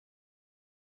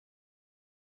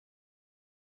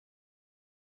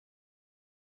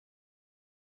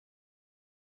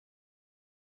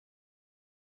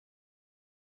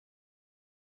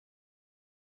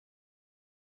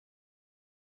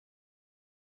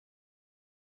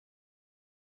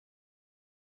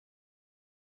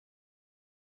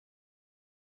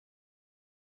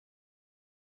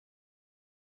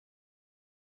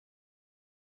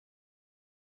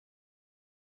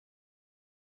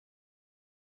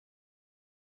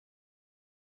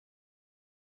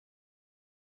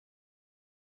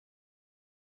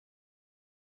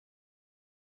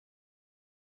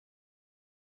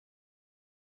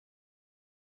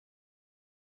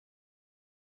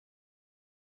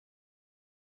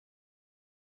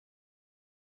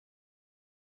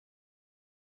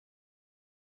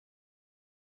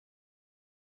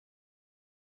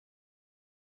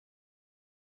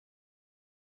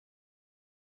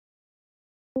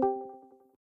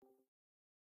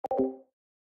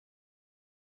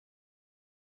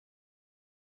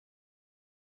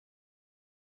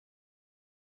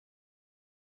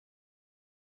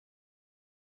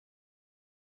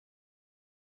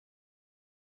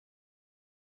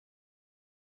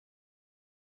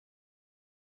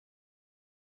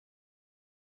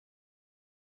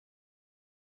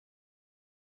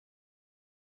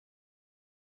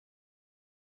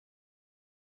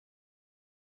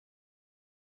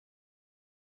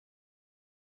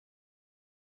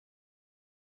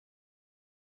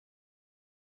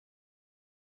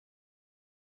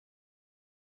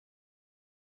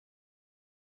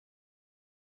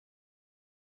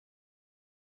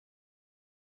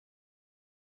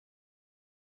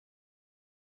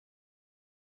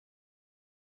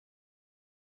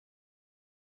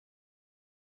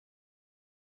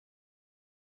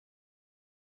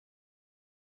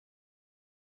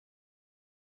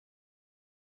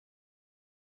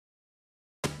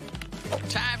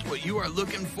what you are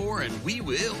looking for and we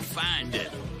will find it.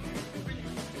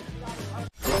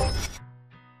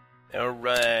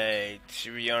 Alright,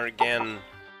 here we are again.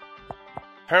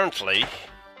 Apparently...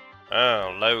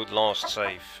 Oh, load last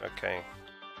save. Okay.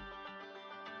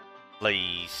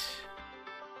 Please.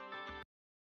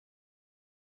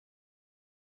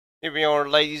 Here we are,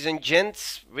 ladies and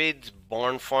gents, with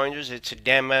Barnfinders. It's a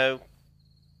demo.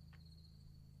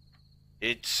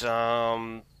 It's,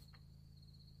 the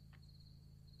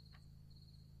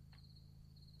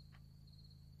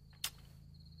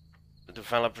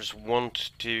developers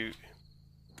want to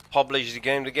publish the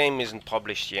game. The game isn't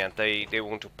published yet. They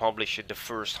want to publish it the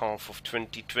first half of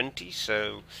 2020,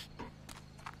 so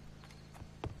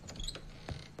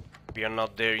we are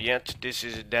not there yet. This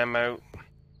is a demo.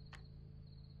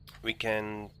 We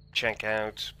can check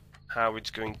out how it's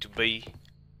going to be.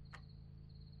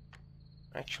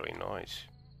 Actually nice.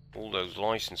 All those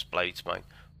license plates, mate.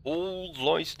 All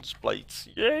license plates.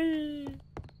 Yay!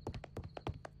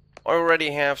 I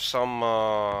already have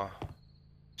some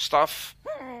stuff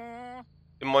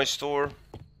in my store.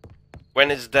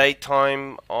 When it's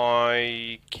daytime,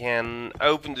 I can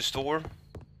open the store,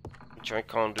 which I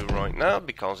can't do right now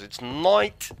because it's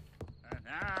night.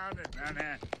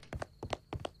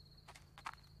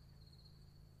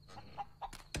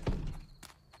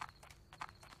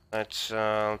 Let's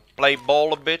play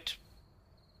ball a bit.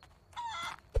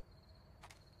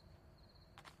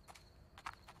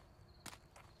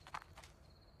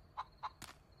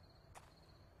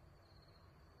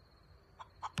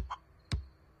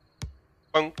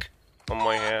 Punk on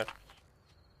my head.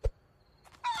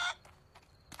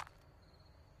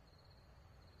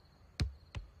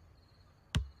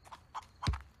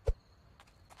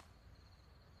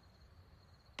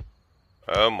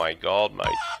 Oh my god, mate.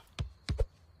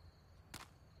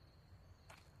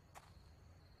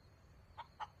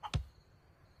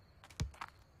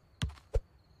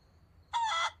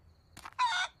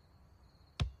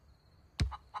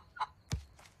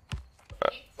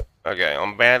 Okay,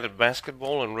 I'm bad at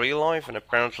basketball in real life and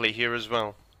apparently here as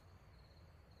well.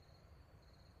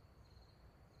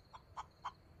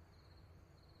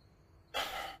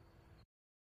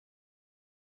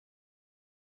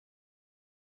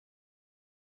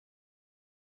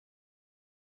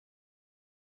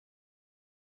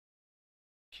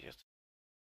 Shit.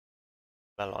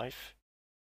 My life.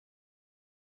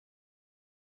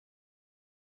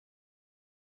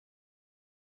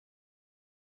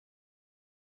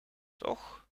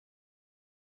 Toch?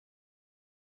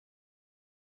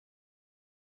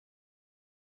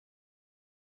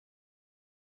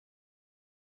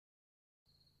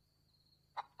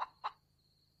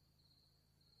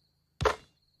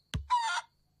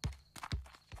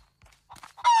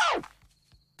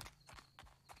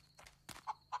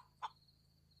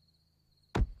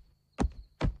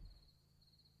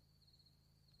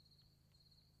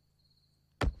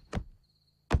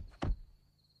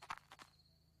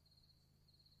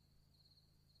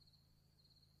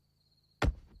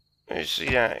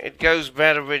 Yeah, it goes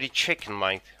better with the chicken,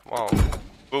 mate. Wow.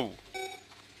 Boo.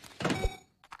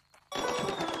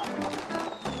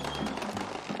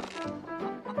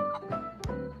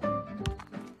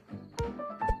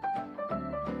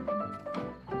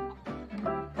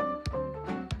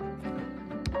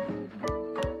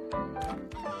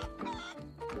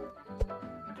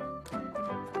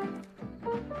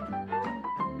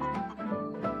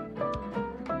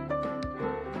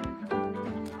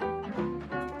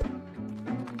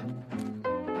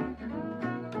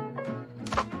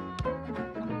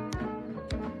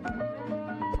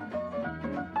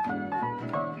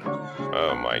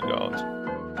 Oh my god.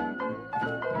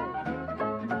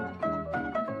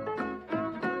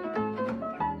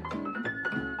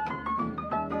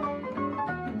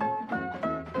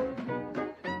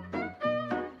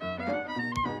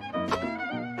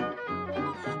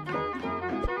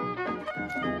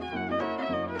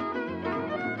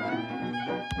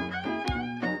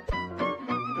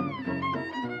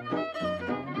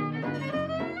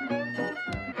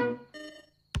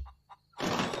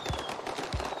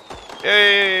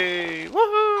 Yay!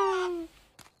 Woohoo!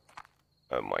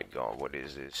 Oh my god, what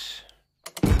is this?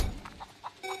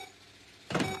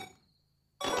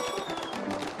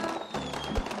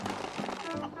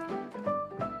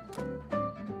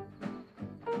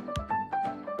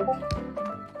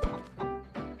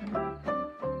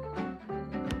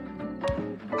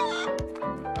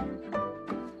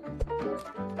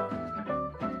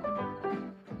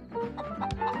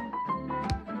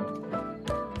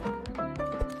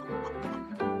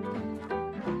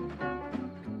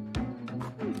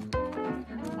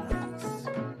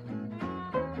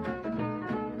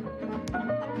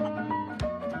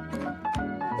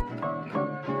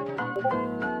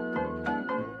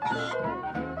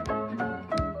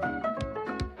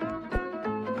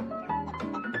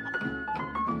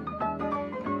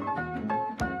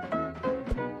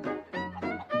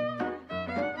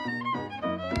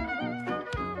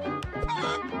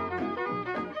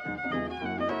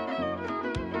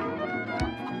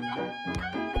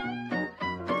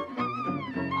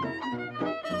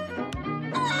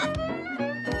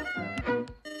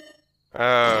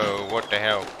 Oh, what the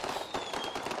hell?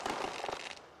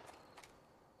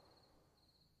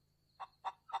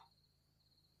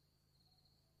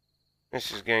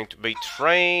 This is going to be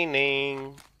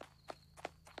training.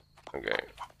 Okay.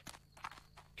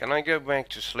 Can I go back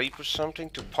to sleep or something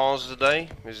to pause the day?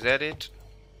 Is that it?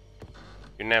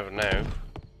 You never know.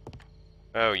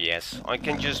 Oh yes, I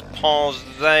can just pause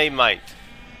the day, mate.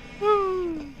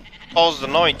 Woo! Pause the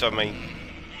night, I mean.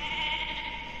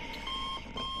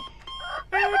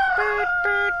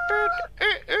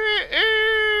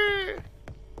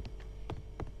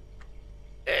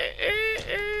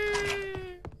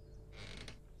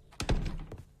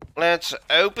 Let's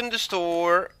open the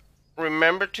store.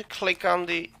 Remember to click on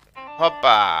the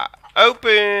hoppa.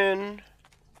 Open!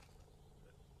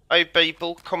 Hey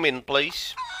people, come in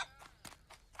please.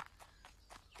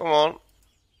 Come on.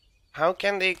 How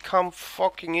can they come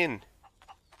fucking in?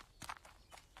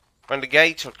 When the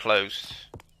gates are closed.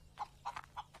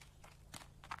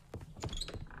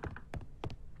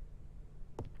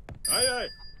 Aye, aye.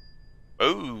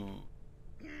 Oh.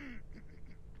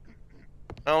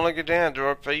 Oh, look at that, there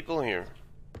are people here.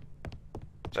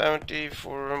 70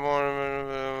 for a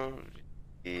more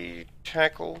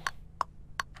tackle.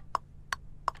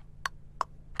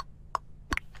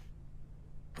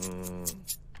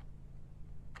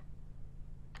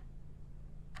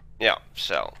 Yeah,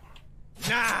 sell.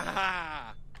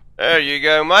 Nah. There you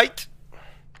go, mate.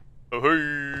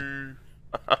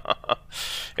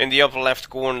 In the upper left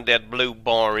corner, that blue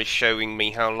bar is showing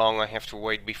me how long I have to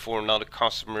wait before another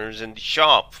customer is in the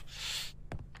shop.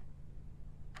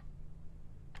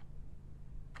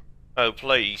 Oh,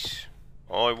 please.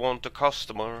 I want a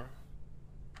customer.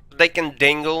 They can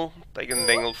dingle. They can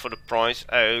dingle for the price.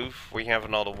 Oh, we have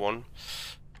another one.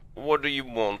 What do you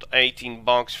want? 18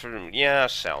 bucks for them? Yeah,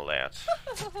 sell that.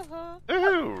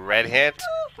 Ooh, redhead.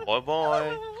 Bye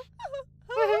bye.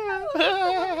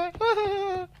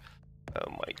 Oh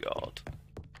my god.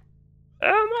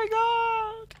 Oh my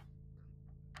god.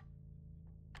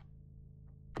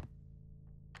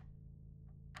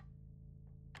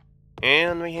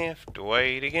 And we have to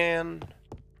wait again.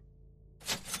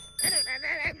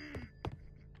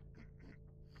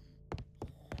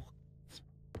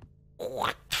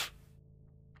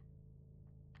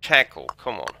 Tackle,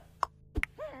 come on.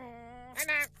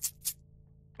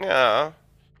 Yeah,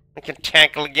 I can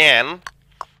tackle again.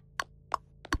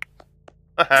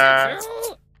 Haha.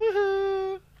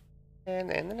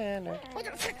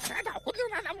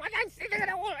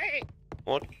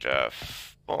 What the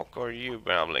fuck are you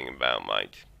babbling about,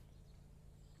 mate?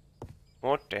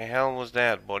 What the hell was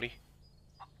that, buddy?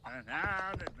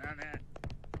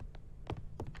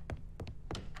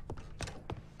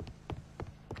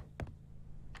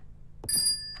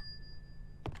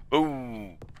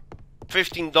 Ooh,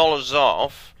 $15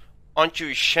 off? Aren't you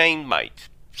ashamed, mate?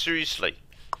 Seriously.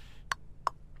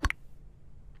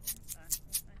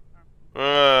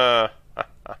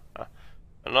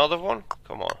 Another one?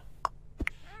 Come on.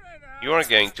 You are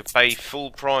going to pay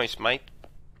full price, mate.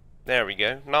 There we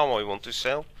go. Now I want to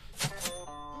sell.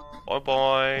 Bye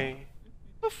bye.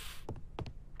 Oof.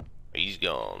 He's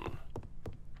gone.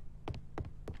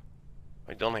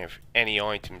 I don't have any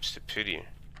items to put here.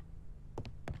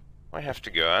 I have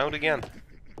to go out again.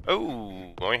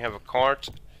 Oh, I have a cart.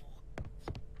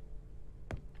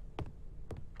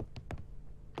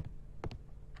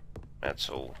 That's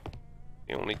all.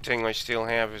 The only thing I still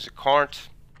have is a cart.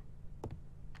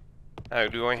 Oh,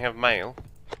 do I have mail?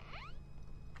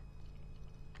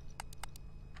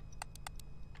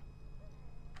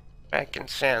 Back and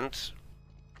send.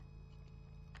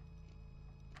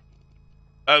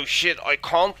 Oh shit, I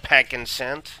can't pack and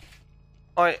send.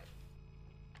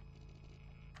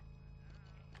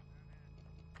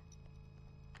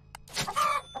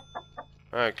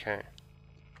 Okay.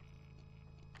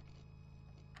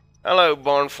 Hello,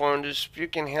 barnfinders. You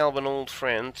can help an old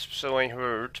friend, so I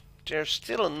heard. There's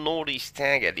still a naughty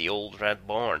stag at the old red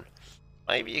barn.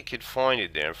 Maybe you could find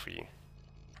it there for you.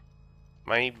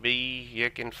 Maybe you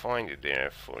can find it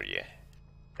there for you.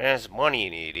 There's money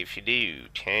in it if you do.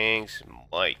 Thanks,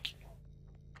 Mike.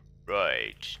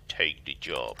 Right, take the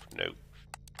job. No.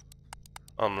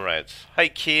 I'm right. Hey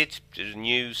kids, there's a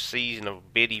new season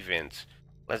of bid events.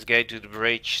 Let's go to the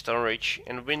bridge storage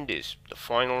and win this. The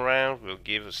final round will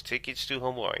give us tickets to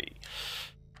Hawaii.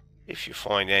 If you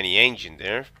find any engine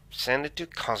there, send it to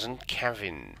cousin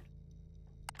Kevin.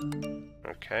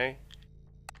 Okay.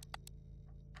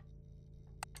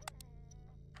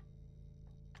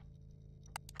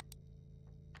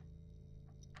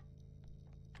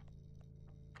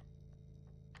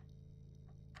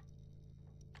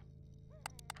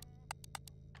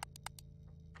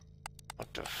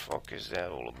 What the fuck is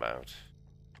that all about?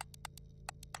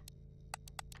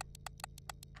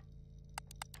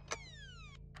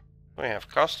 We have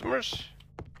customers?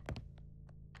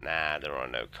 Nah, there are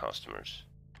no customers.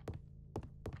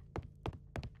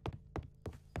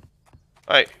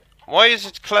 Hey, why is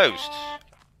it closed?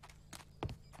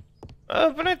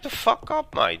 Open it the fuck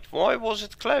up, mate. Why was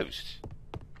it closed?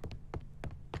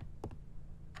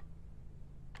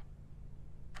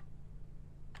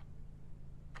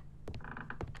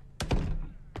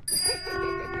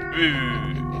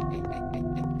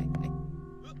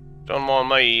 Don't mind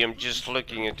me, I'm just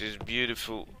looking at this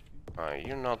beautiful...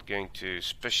 you're not going to...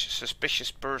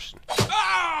 Suspicious person.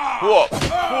 Whoa!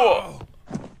 Whoa!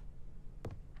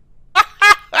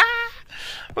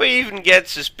 We even get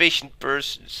suspicious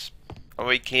persons. And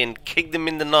we can kick them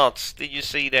in the nuts. Did you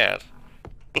see that?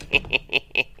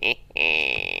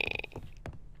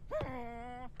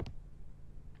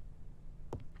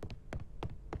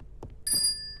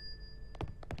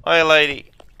 Hi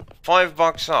lady,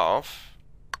 $5 off?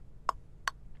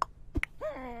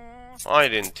 I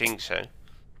didn't think so.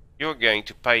 You're going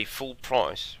to pay full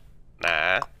price.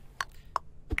 Nah.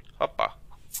 Hoppa.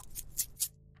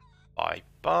 Bye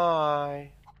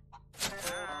bye.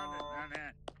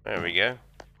 There we go.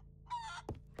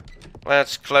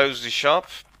 Let's close the shop.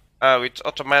 Oh, it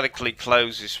automatically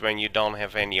closes when you don't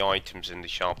have any items in the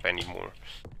shop anymore.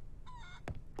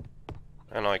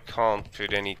 And I can't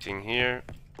put anything here.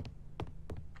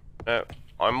 No,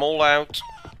 I'm all out.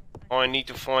 I need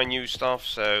to find new stuff,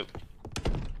 so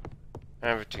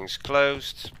everything's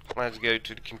closed. Let's go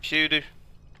to the computer.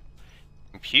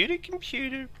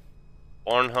 Computer.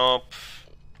 Pornhub.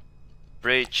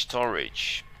 Bridge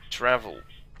storage. Travel.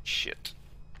 Shit.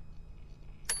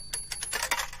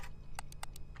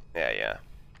 Yeah.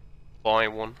 Buy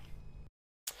one.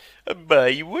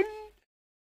 Buy one.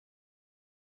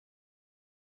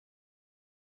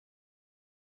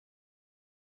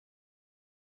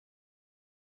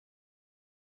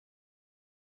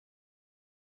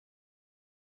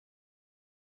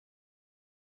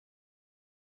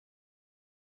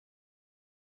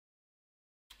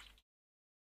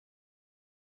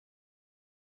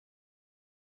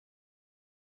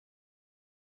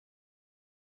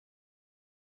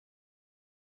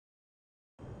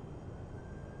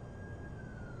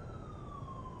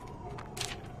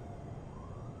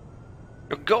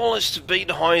 Your goal is to be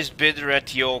the highest bidder at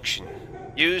the auction.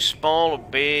 Use small or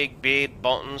big bid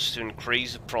buttons to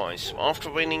increase the price. After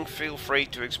winning, feel free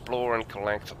to explore and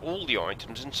collect all the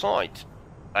items inside.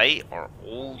 They are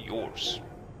all yours.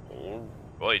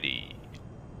 Alrighty.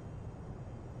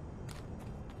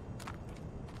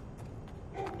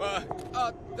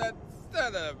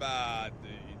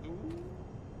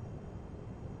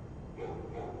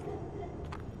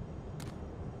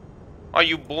 Are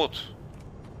you bought?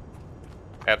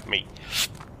 At me.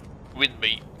 With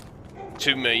me.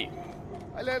 To me.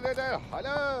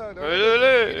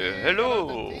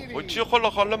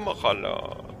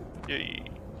 Hello. Yay.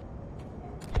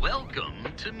 Welcome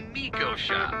to Miko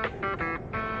Shop.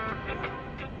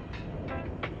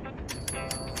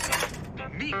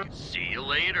 See you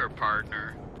later,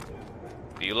 partner.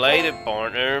 See you later,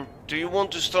 partner. Do you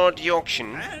want to start the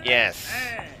auction? Yes.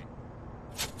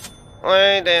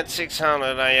 Wait, that's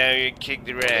 600. I owe you. Kick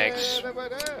the rags.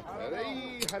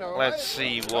 Let's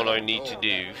see what I need to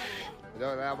do.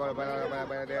 What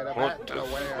the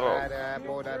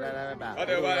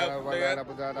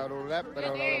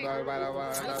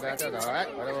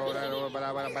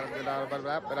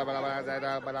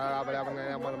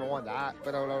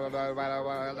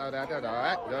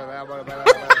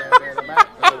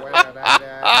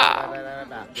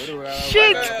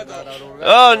Shit!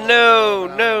 Oh no!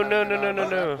 No!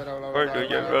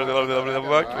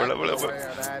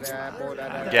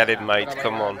 Get it, mate.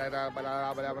 Come on.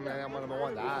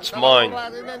 It's mine. Oh,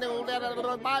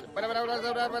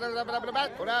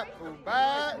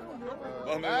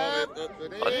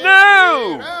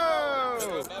 no!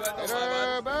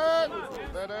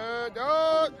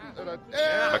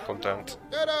 Back on tent.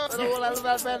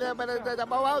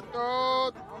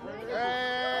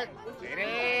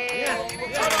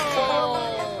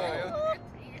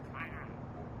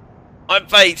 I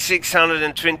paid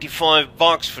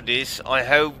 $625 for this. I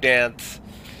hope that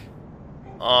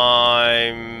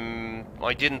I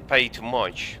didn't pay too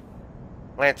much.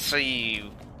 Let's see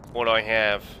what I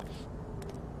have.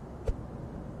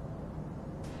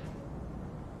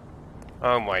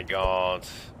 Oh my god.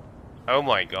 Oh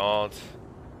my god.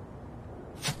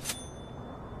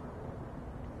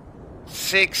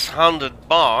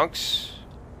 $600?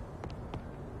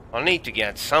 I need to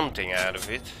get something out of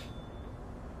it.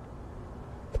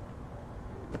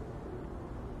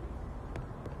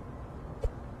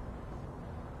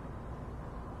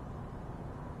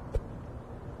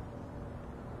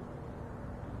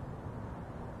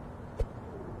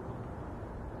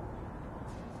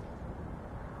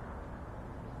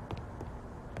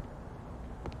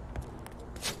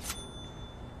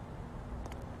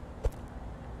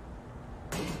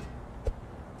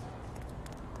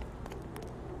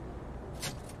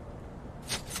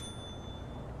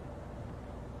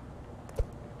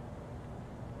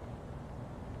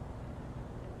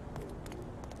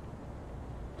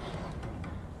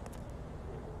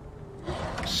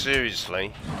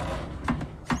 Seriously.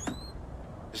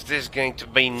 Is this going to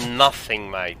be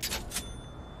nothing, mate?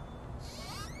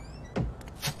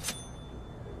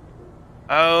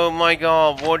 Oh my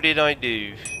god, what did I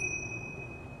do?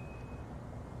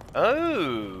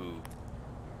 Oh!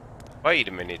 Wait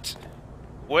a minute.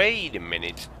 Wait a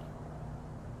minute.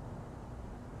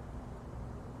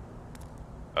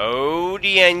 Oh,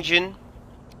 the engine.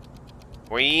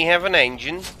 We have an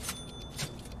engine.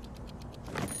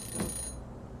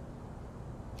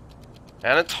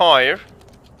 And a tire.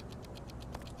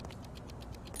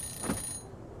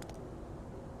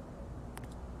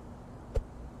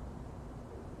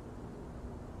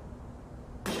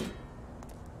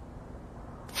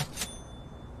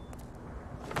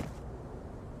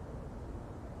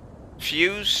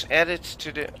 Fuse added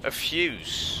to the... a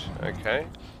fuse. Okay.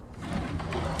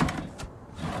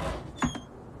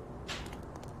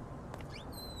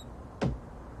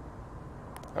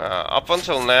 Up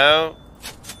until now,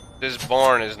 this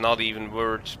barn is not even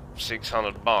worth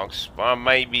 600 bucks. Well,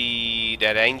 maybe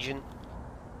that engine.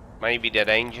 Maybe that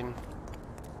engine.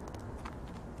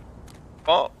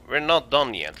 But we're not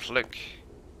done yet. Look.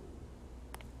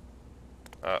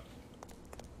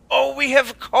 Oh, we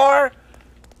have a car?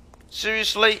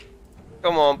 Seriously?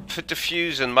 Come on, put the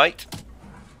fuse in, mate.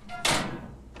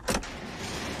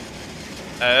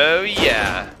 Oh,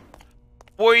 yeah.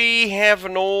 We have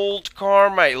an old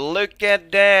car, mate. Look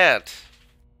at that.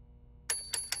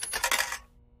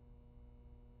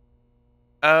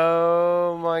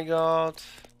 Oh my god.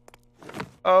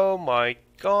 Oh my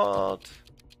god.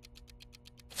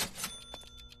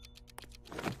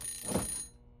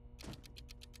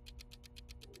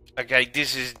 Okay,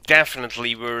 this is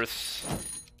definitely worth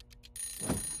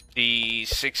the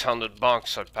 600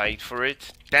 bucks I paid for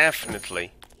it.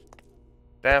 Definitely.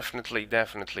 Definitely,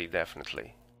 definitely,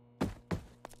 definitely.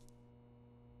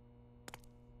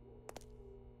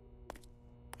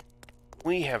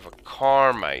 We have a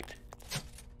car, mate.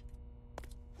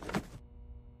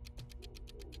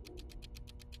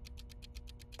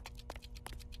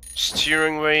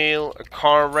 Steering wheel, a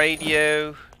car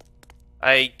radio,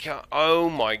 oh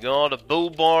my god, a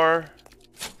bull bar.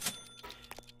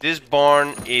 This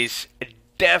barn is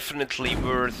definitely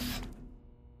worth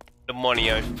the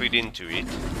money I've put into it.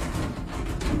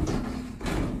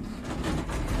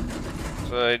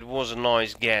 So it was a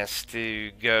nice guess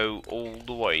to go all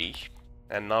the way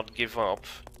and not give up.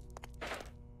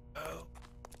 Oh.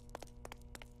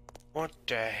 What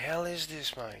the hell is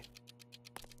this, mate?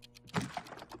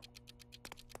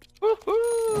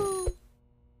 Woohoo!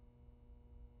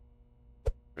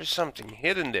 There's something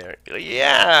hidden there.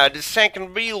 Yeah, the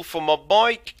second wheel for my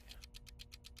bike.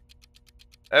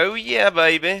 Oh yeah,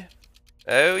 baby.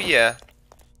 Oh yeah.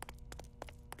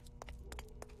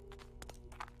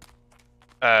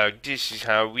 Oh, this is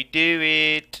how we do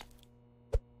it.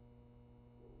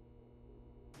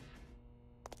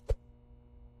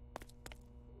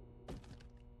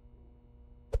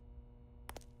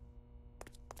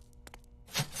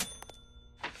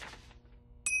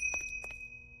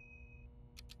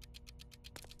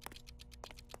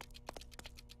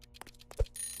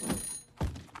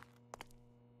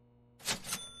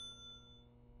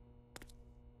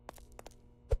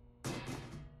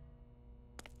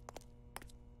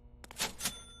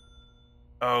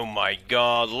 Oh my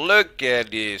god, look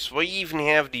at this. We even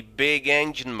have the big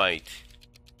engine, mate.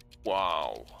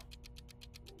 Wow.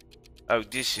 Oh,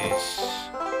 this is...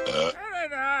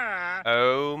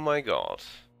 Oh my god.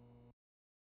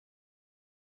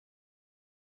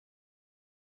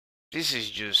 This is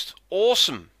just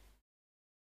awesome.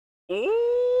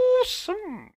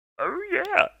 Awesome. Oh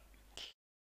yeah.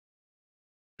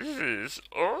 This is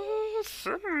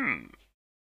awesome.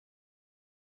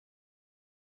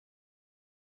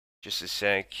 Just a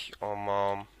sec.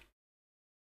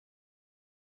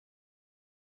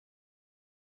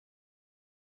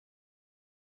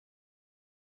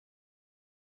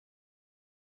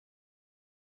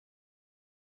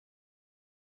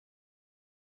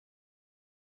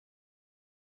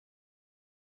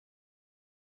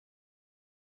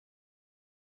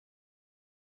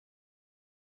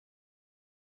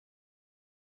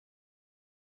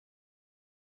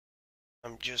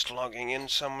 I'm just logging in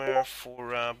somewhere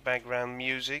for background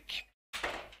music.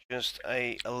 Just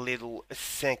a little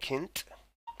second.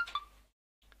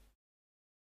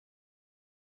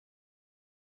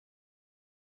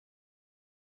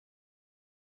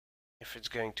 If it's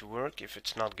going to work, if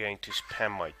it's not going to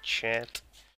spam my chat,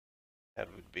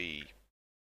 that would be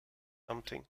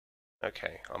something.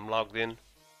 Okay, I'm logged in.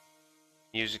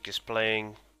 Music is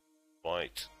playing.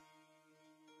 Right.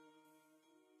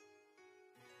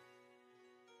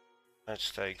 Let's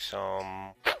take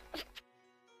some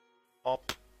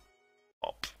pop.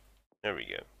 There we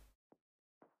go.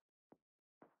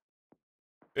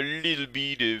 A little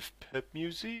bit of pop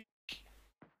music.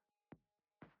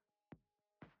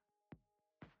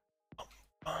 Bum,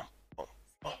 bum,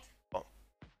 bum, bum,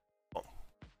 bum.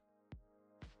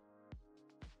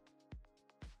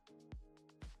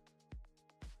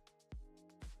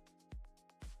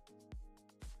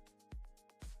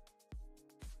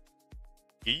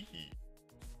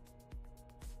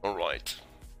 Alright.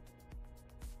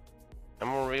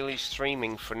 I'm really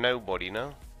streaming for nobody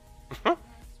now.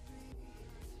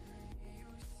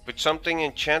 Put something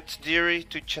in chat, dearie,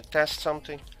 to test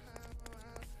something.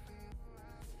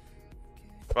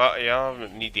 Ja,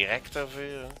 niet direct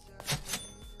even.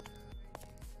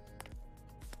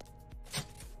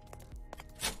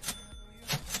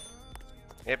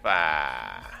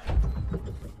 Hoppa.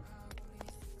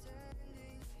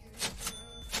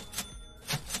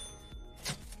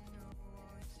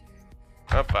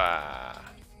 Hoppa.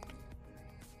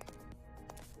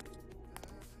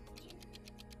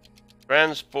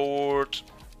 Transport.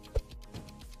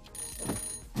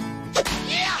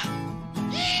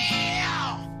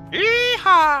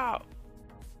 Yeehaw!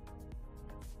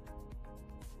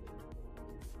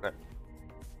 Nee.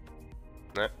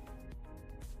 Nee.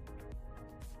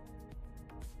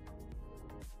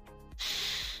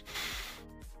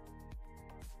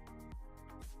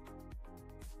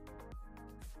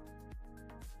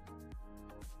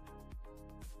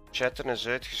 Chatten is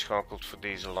uitgeschakeld voor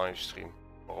deze livestream.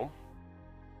 Waarom?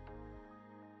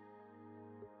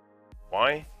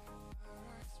 Why?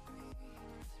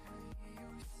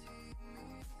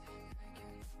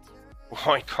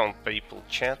 Why can't people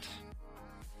chat?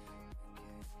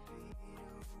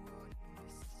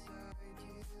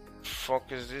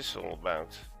 Fuck is this all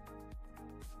about?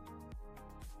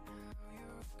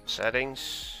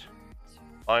 Settings.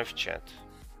 Live chat.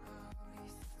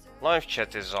 Live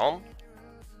chat is on.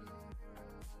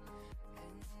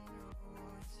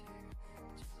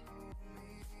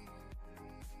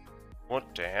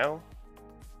 What the hell?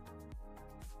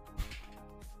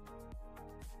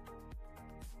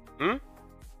 Hmm?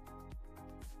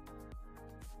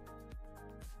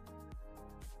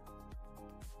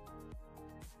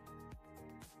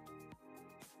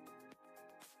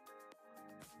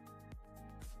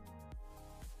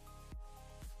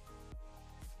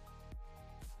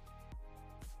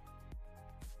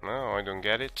 No, I don't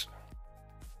get it.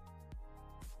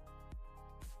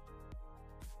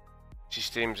 Het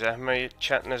systeem zegt mij,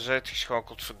 chatten is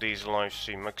uitgeschakeld voor deze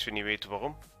livestream, maar ik zou niet weten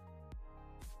waarom.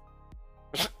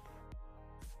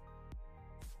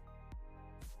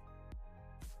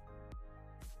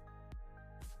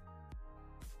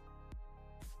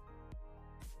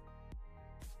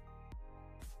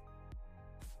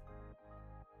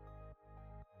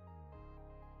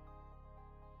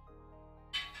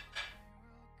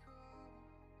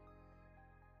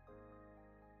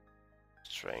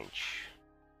 Strange.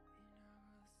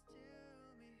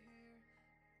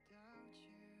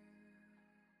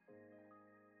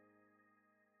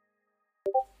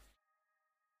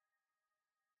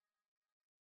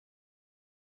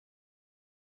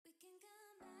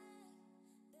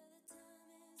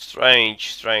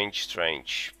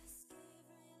 Strange.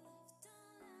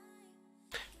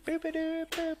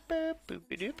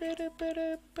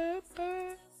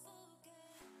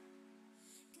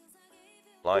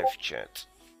 Live chat.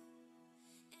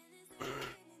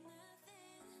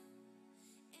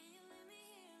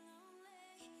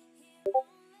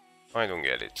 I don't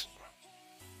get it.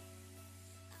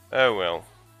 Oh well.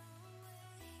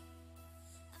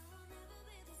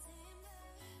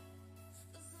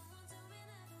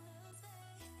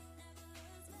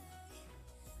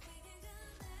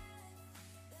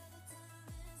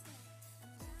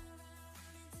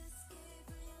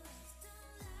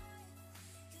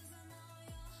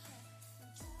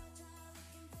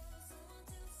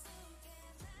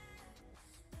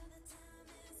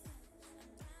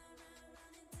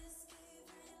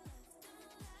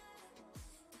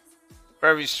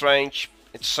 Very strange.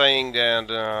 It's saying that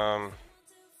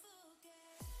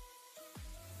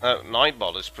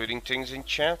Nightbot is putting things in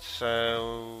chat,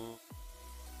 so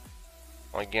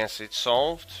I guess it's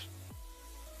solved.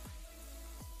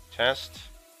 Test.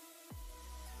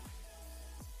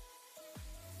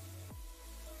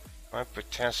 I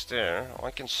put test there. I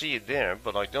can see it there,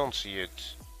 but I don't see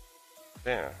it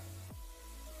there.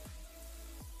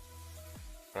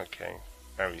 Okay,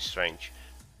 very strange.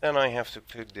 Then I have to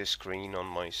put this screen on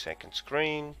my second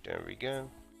screen. There we go.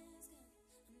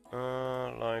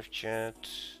 Live chat.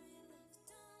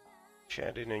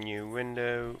 Chat in a new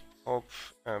window. Hop,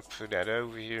 and put that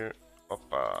over here.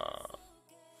 Hoppa.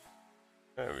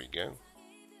 There we go.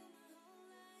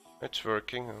 It's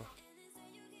working, huh?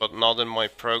 But not in my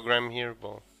program here,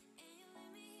 but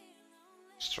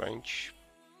strange.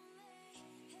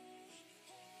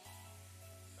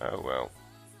 Oh well.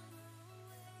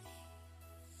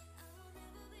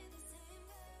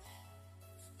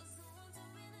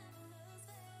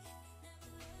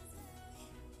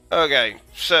 Okay,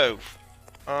 so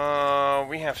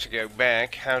we have to go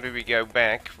back. How do we go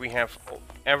back? We have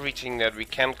everything that we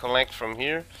can collect from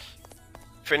here.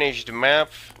 Finish the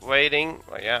map, waiting.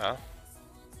 Oh, yeah.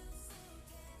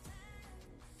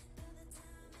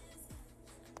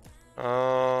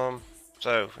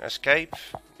 So escape?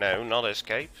 No, not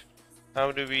escape.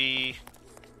 How do we?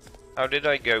 How did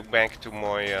I go back to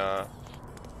my?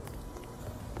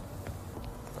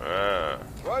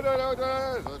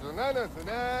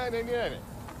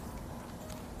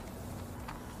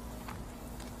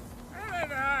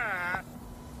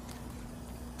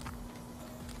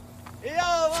 You're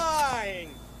lying!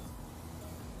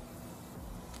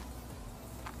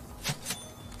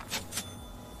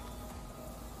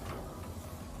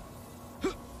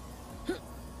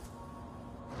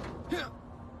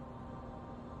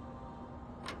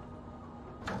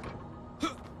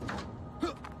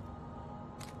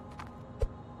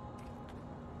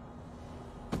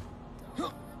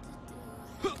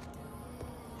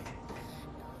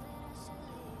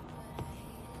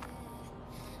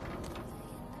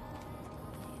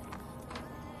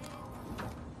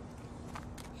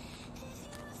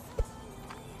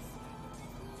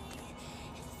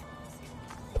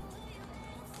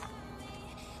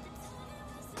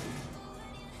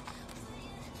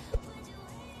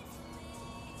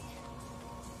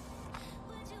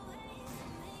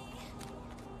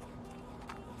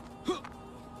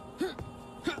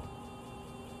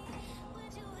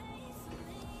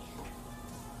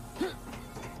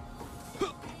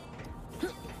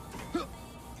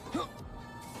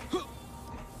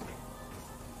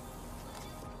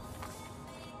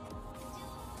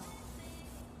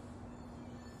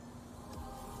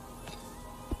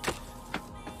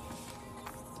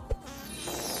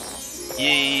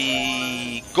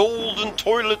 Yay! Golden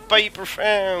toilet paper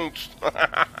found!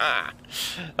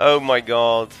 Oh my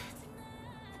god.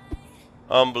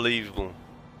 Unbelievable.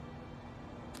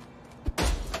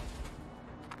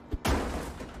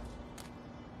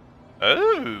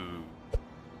 Oh!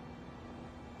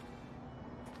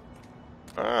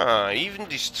 Ah, even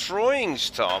destroying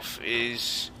stuff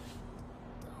is...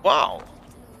 Wow!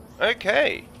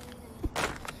 Okay.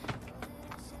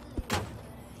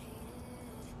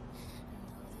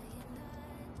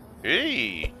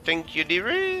 Hey, thank you,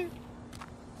 dearie.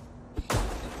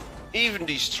 Even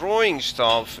destroying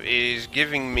stuff is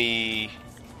giving me...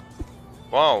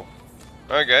 Wow.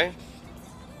 Okay.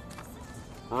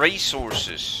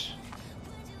 Resources.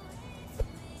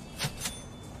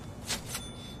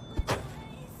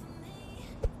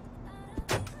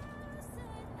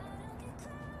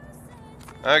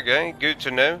 Okay, good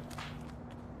to know.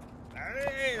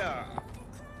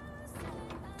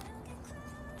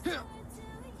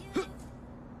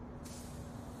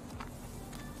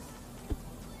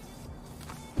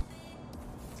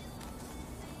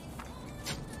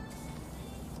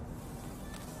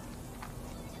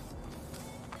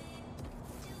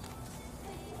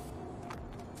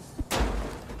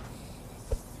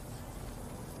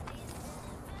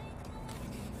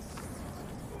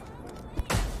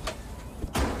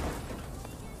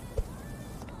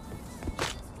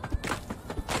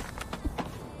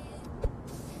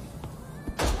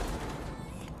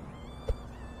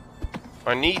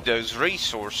 I need those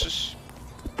resources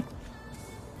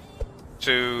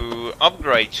to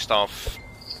upgrade stuff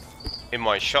in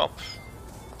my shop.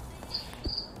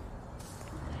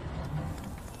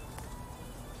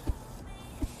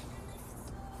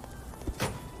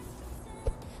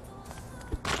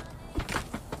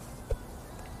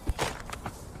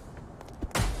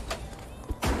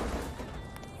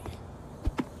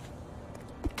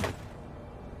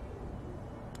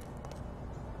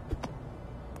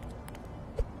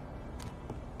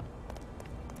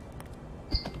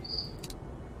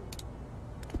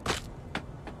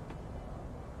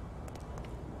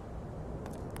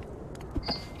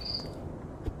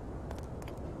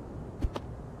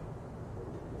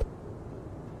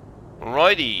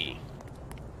 Alrighty.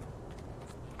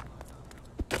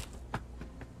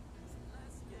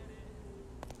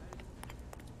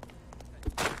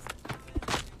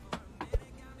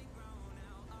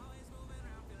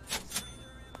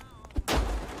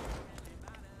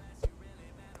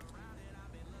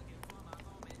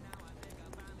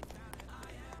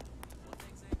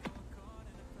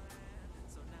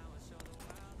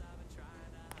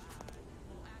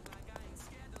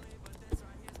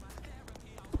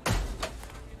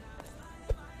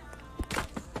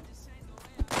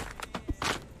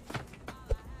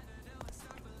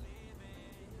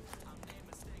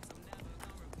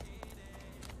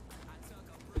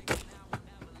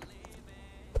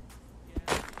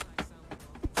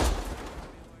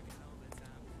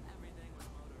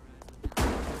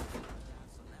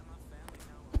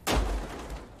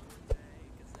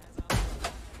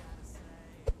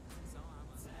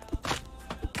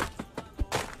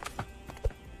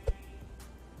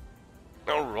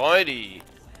 Alrighty.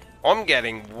 I'm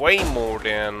getting way more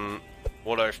than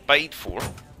what I've paid for.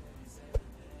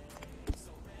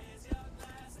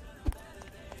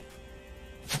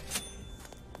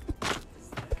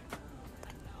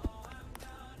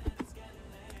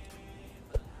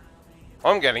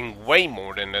 I'm getting way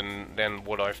more than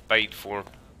what I've paid for.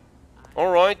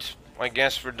 Alright, I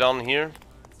guess we're done here.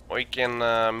 We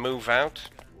can move out.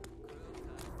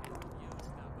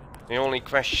 The only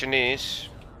question is...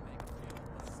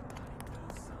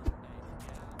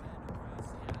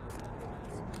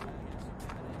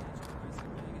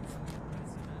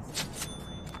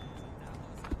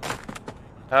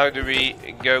 how do we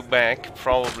go back?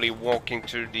 Probably walking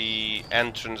to the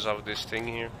entrance of this thing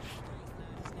here.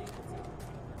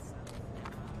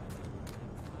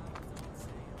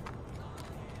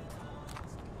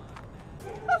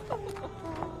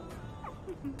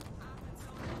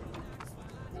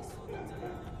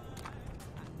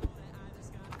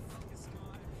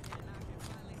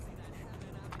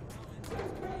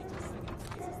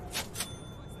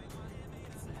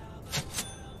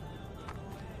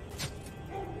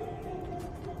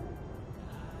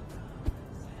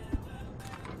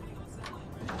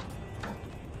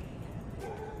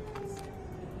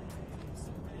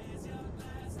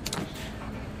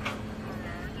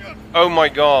 Oh my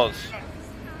god.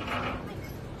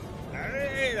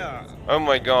 Oh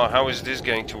my god, how is this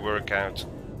going to work out?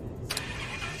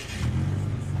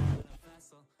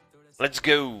 Let's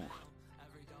go.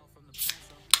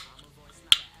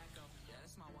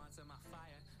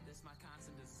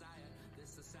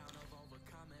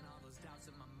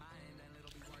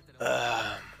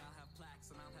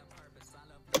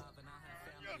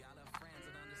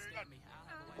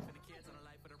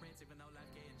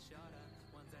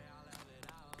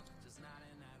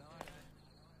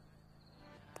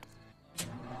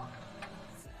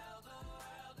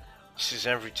 This is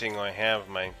everything I have,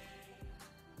 man.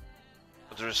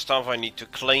 But there is stuff I need to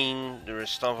clean, there is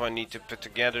stuff I need to put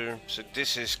together. So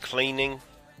this is cleaning.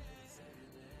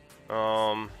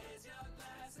 Total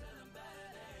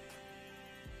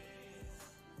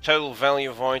value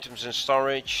of items in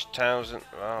storage, 1000.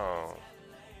 Oh.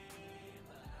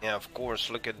 Yeah, of course,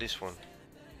 look at this one.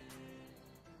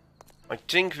 I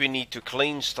think we need to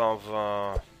clean stuff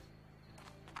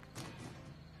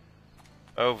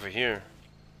over here.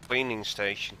 Cleaning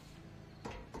station.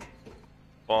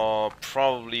 But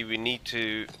probably we need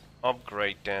to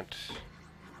upgrade that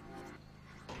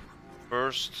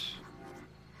first.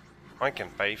 I can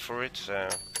pay for it, so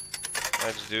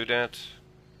let's do that.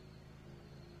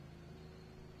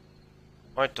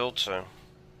 I thought so.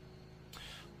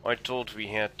 I thought we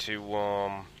had to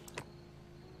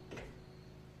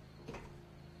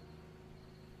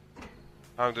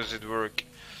how does it work?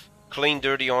 Clean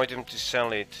dirty item to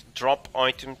sell it. Drop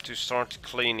item to start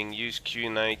cleaning. Use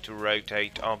Q&A to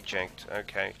rotate object.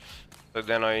 Okay. So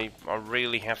then I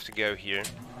really have to go here.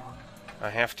 I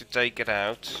have to take it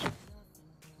out.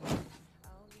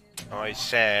 I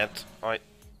said I...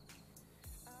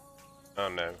 Oh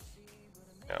no.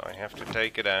 No, I have to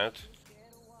take it out.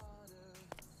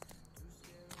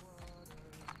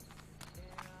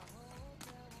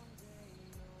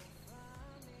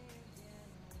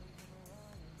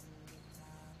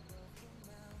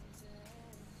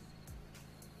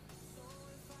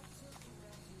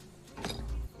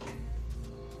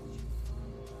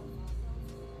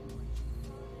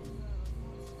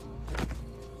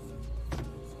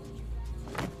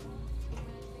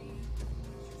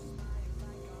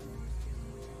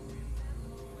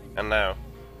 And now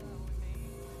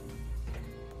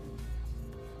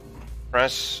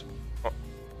press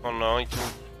on item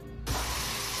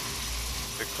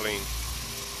to clean.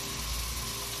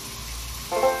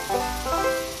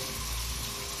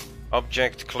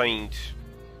 Object cleaned.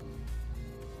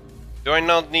 Do I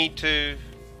not need to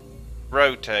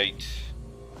rotate?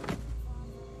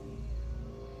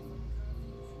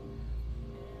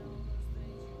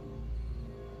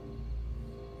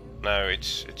 No,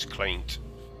 it's cleaned.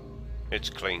 It's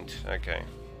cleaned, okay.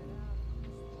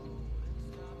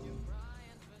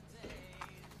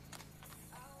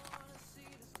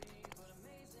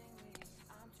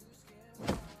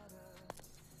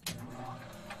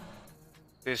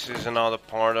 This is another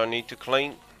part I need to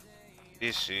clean.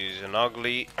 This is an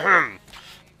ugly...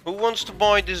 Who wants to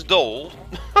buy this doll?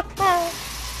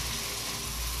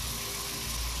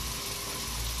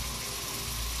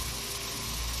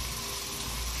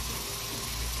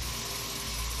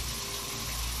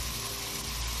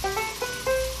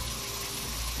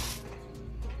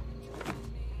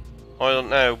 I don't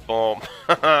know, Bob.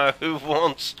 Who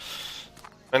wants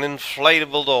an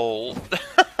inflatable doll?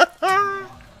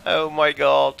 Oh my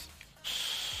god.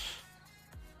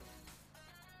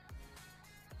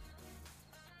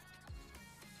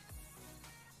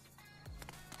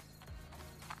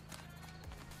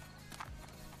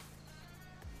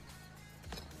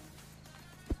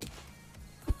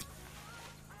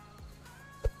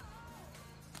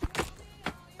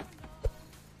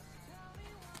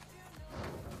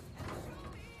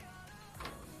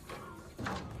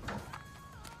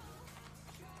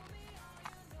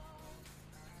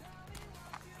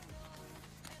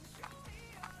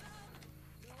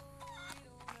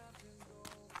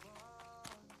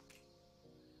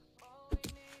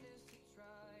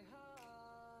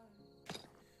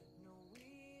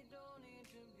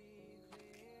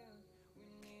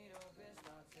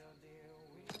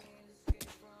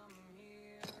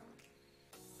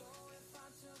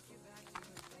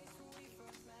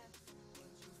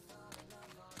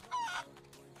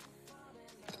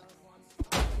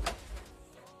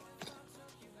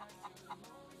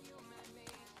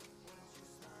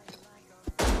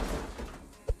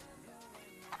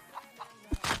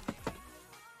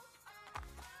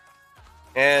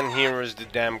 And here is the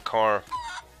damn car.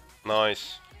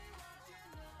 Nice.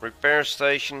 Repair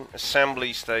station,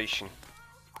 assembly station.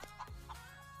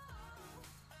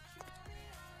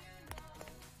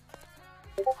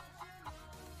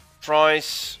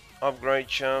 Price, upgrade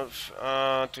shelf.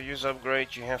 To use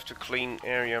upgrade you have to clean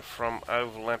area from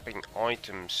overlapping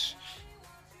items.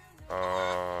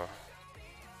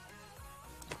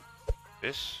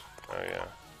 This? Oh yeah.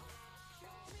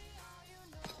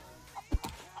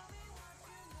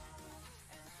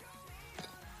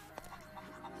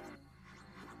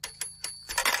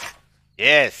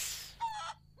 Yes!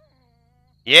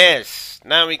 Yes!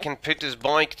 Now we can put this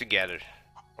bike together.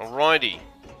 Alrighty.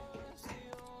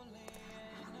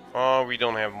 Oh, we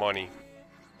don't have money.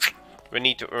 We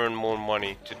need to earn more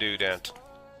money to do that.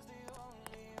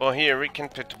 Well, here we can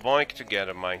put the bike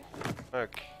together, mate.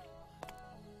 Look.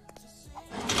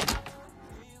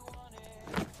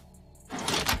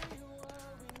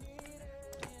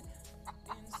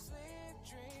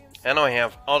 And I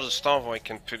have other stuff I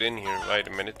can put in here. Wait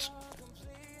a minute.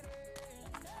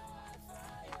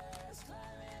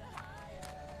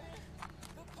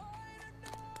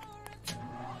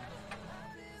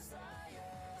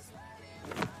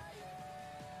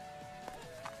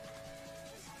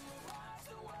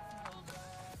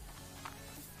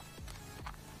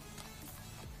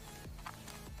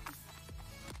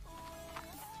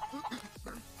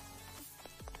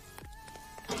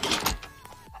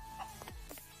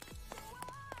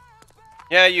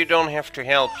 Yeah, you don't have to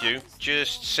help you.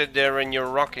 Just sit there in your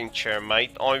rocking chair,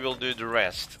 mate. I will do the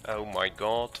rest. Oh my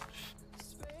god.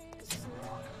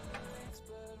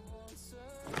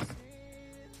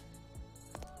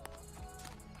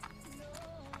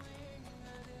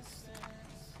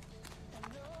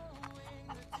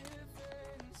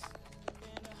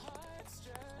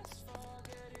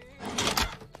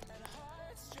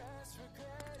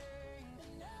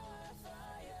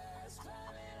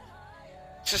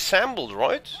 It's assembled,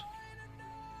 right?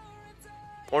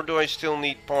 Or do I still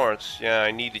need parts? Yeah,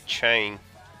 I need a chain.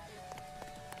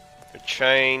 A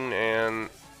chain and...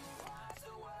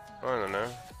 I don't know.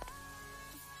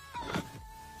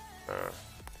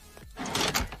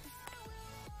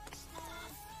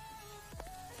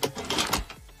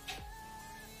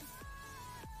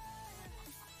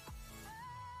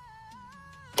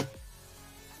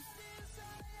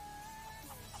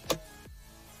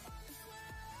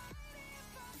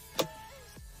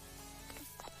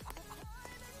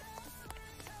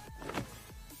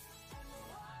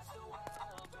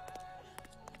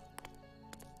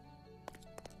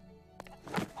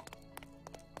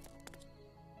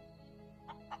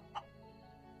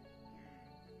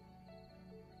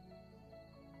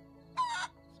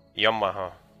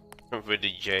 Yamaha with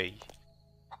a J.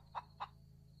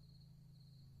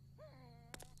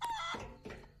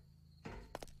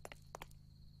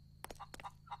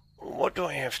 What do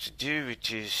I have to do with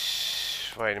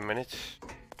this? Wait a minute.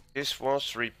 This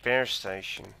was repair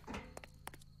station.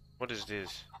 What is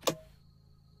this?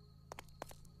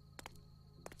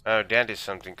 Oh, that is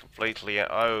something completely.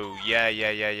 Oh, yeah.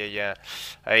 A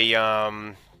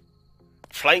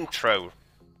flamethrower.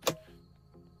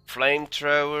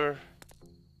 Flamethrower.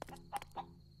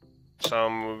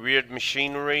 Some weird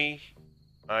machinery.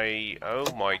 Oh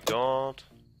my god.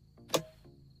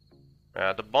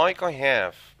 The bike I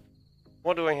have.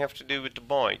 What do I have to do with the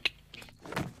bike?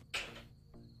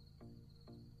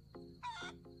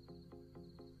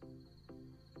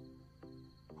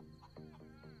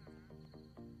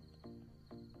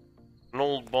 An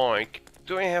old bike.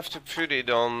 Do I have to put it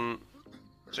on...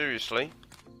 Seriously?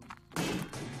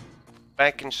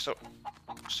 back in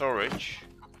storage.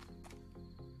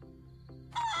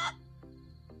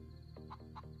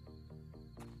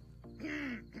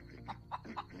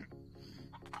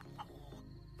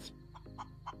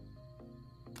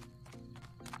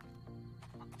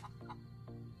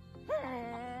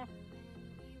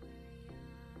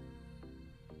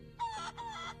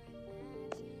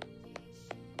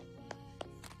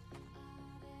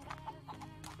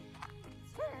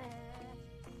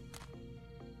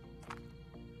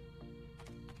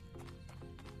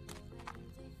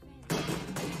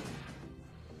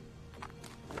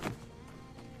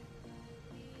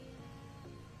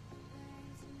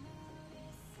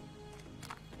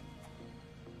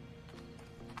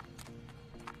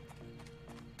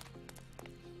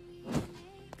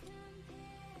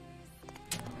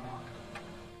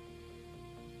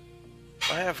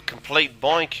 I have a complete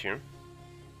bike here.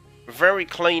 A very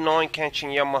clean eye-catching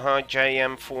Yamaha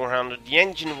JM400. The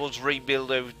engine was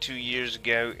rebuilt over 2 years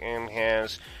ago and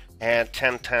has had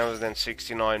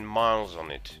 10,069 miles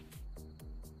on it.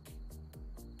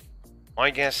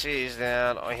 My guess is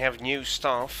that I have new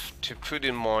stuff to put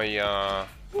in my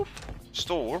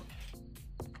store.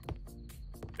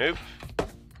 Nope.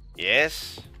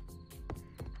 Yes.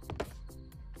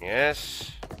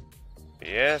 Yes.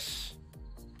 Yes.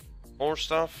 More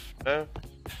stuff? No?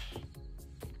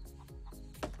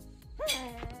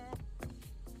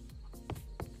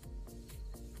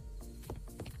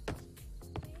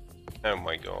 Oh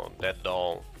my god, that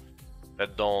doll.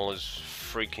 That doll is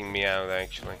freaking me out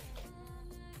actually.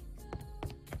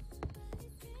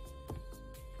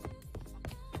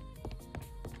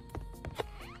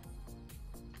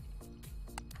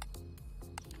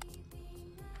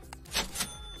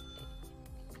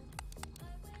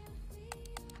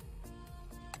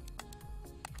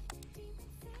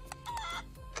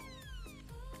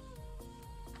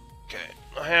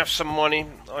 I have some money,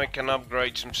 I can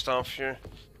upgrade some stuff here.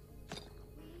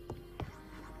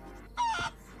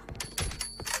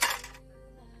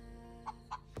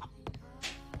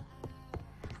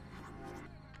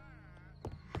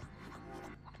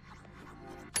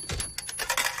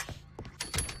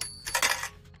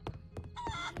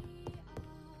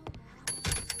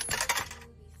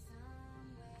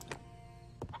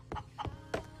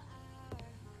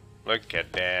 Look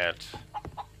at that.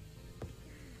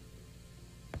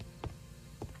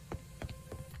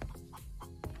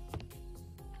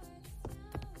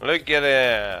 Look at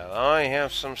that, I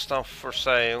have some stuff for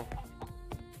sale.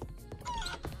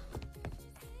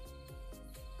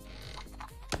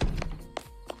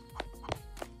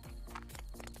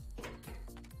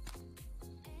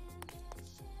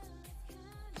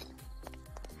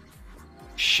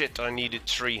 Shit, I needed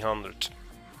 300.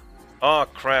 Oh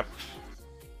crap.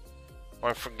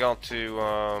 I forgot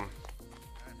to,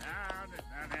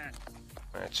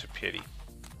 that's a pity.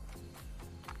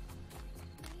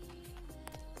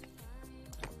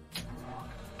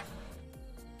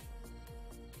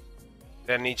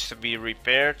 That needs to be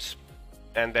repaired,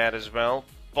 and that as well,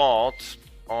 but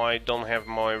I don't have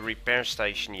my repair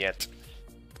station yet.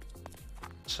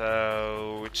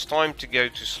 So it's time to go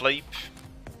to sleep.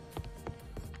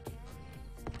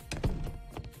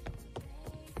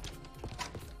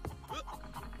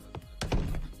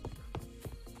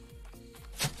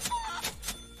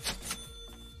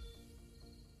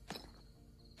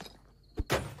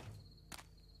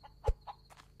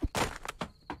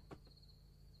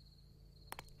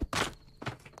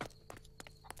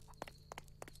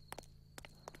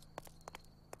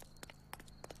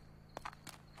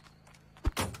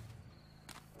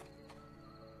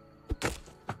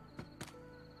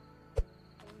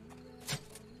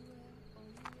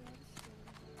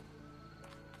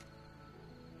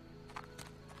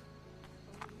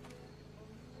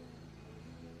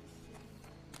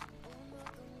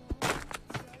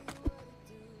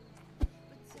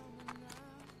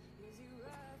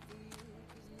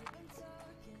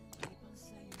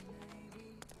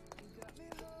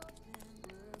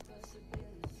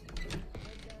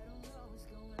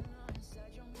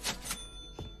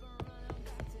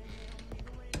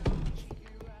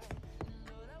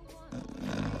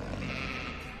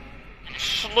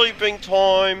 Sleeping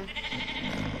time.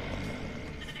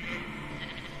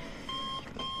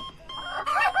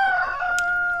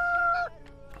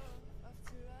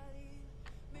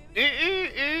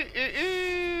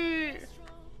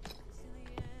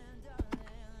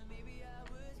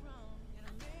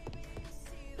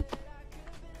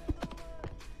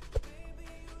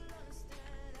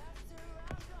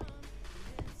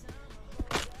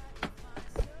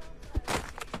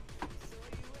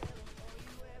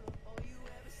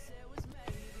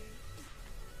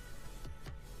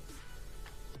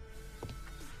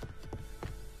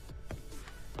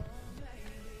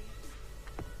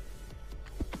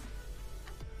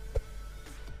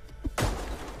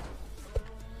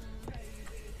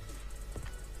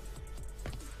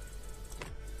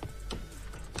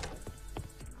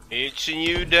 It's a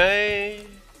new day.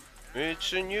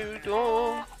 It's a new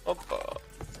dawn. Hoppa.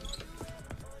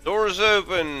 Doors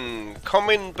open. Come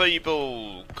in,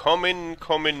 people. Come in,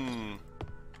 come in.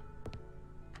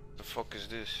 What the fuck is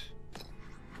this?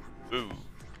 Ooh.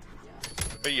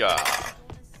 Yeah.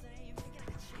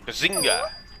 Bazinga.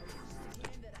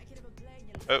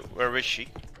 Oh, where is she?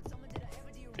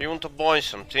 You want to buy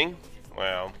something?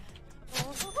 Well.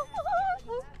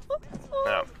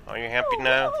 Now, are you happy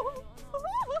now?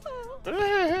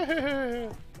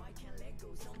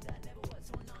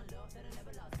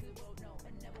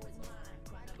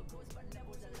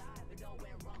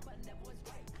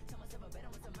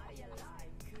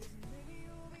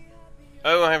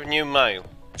 Oh, I have new mail.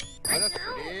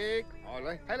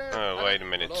 Oh, wait a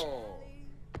minute.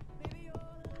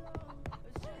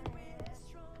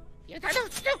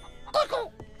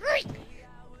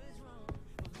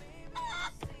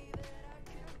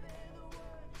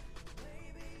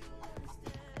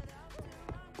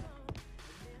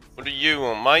 What do you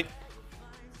want, mate?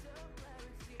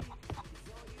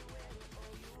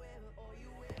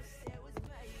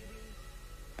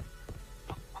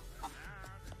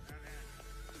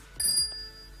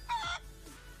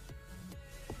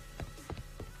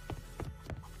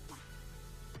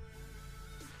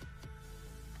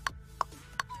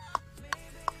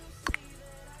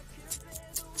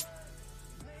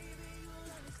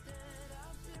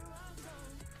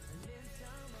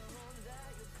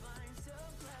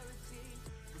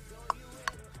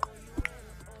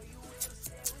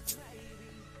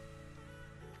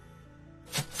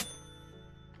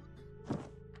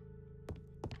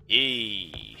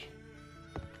 Yay.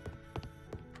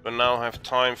 But now I have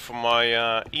time for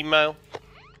my email.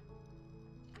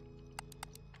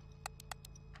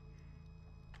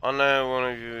 I know one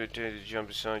of you to jump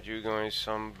beside you guys.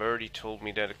 Some birdie told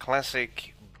me that a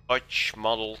classic Butch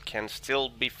model can still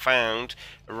be found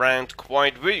around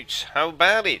Quiet Woods. How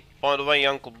about it? By the way,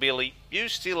 Uncle Billy, you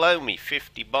still owe me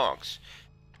 $50.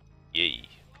 Yay.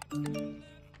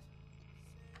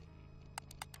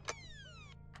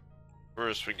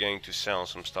 First we're going to sell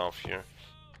some stuff here.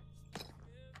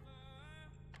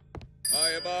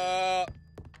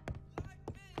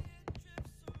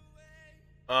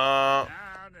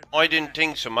 I didn't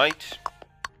think so, mate.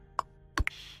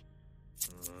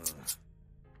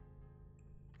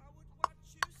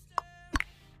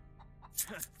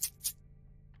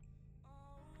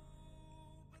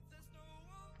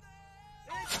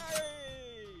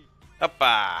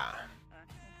 Hoppa!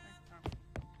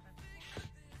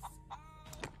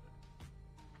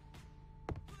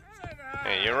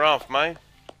 Hey, you're off, mate.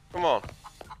 Come on.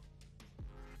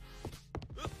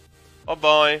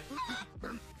 Bye-bye.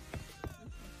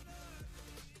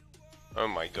 Oh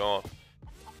my god.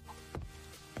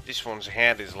 This one's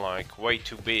head is like way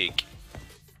too big.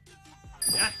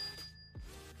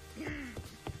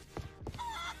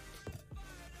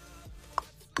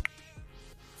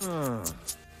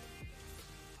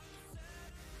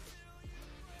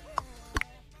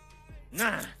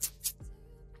 Nah.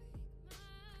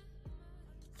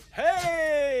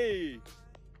 Hey!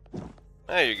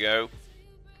 There you go.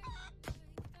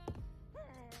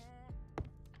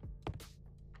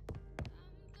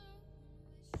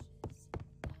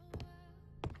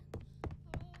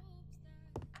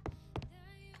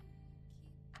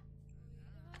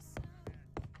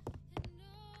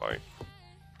 Right.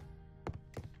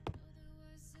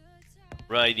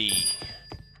 Righty.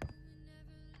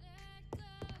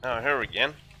 Now here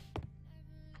again.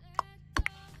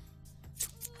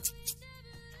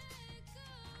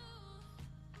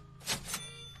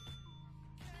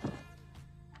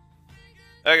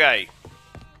 Okay,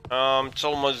 it's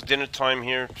almost dinner time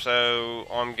here, so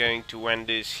I'm going to end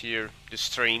the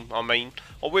stream. I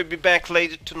will be back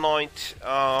later tonight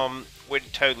with a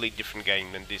totally different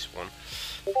game than this one.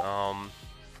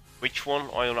 Which one?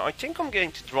 I don't know. I think I'm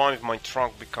going to drive my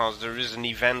truck because there is an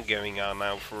event going on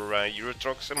now for Euro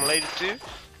Truck Simulator 2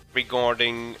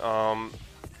 regarding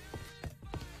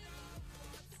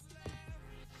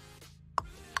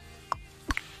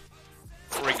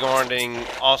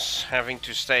us having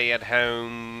to stay at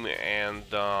home, and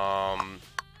well,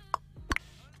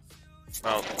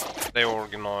 they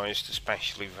organized a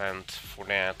special event for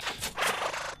that,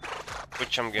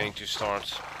 which I'm going to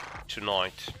start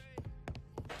tonight.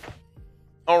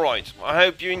 Alright, I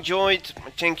hope you enjoyed.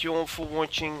 Thank you all for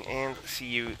watching, and see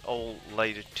you all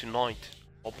later tonight.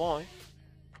 Bye bye.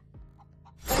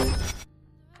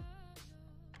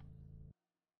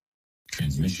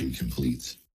 Transmission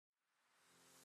complete.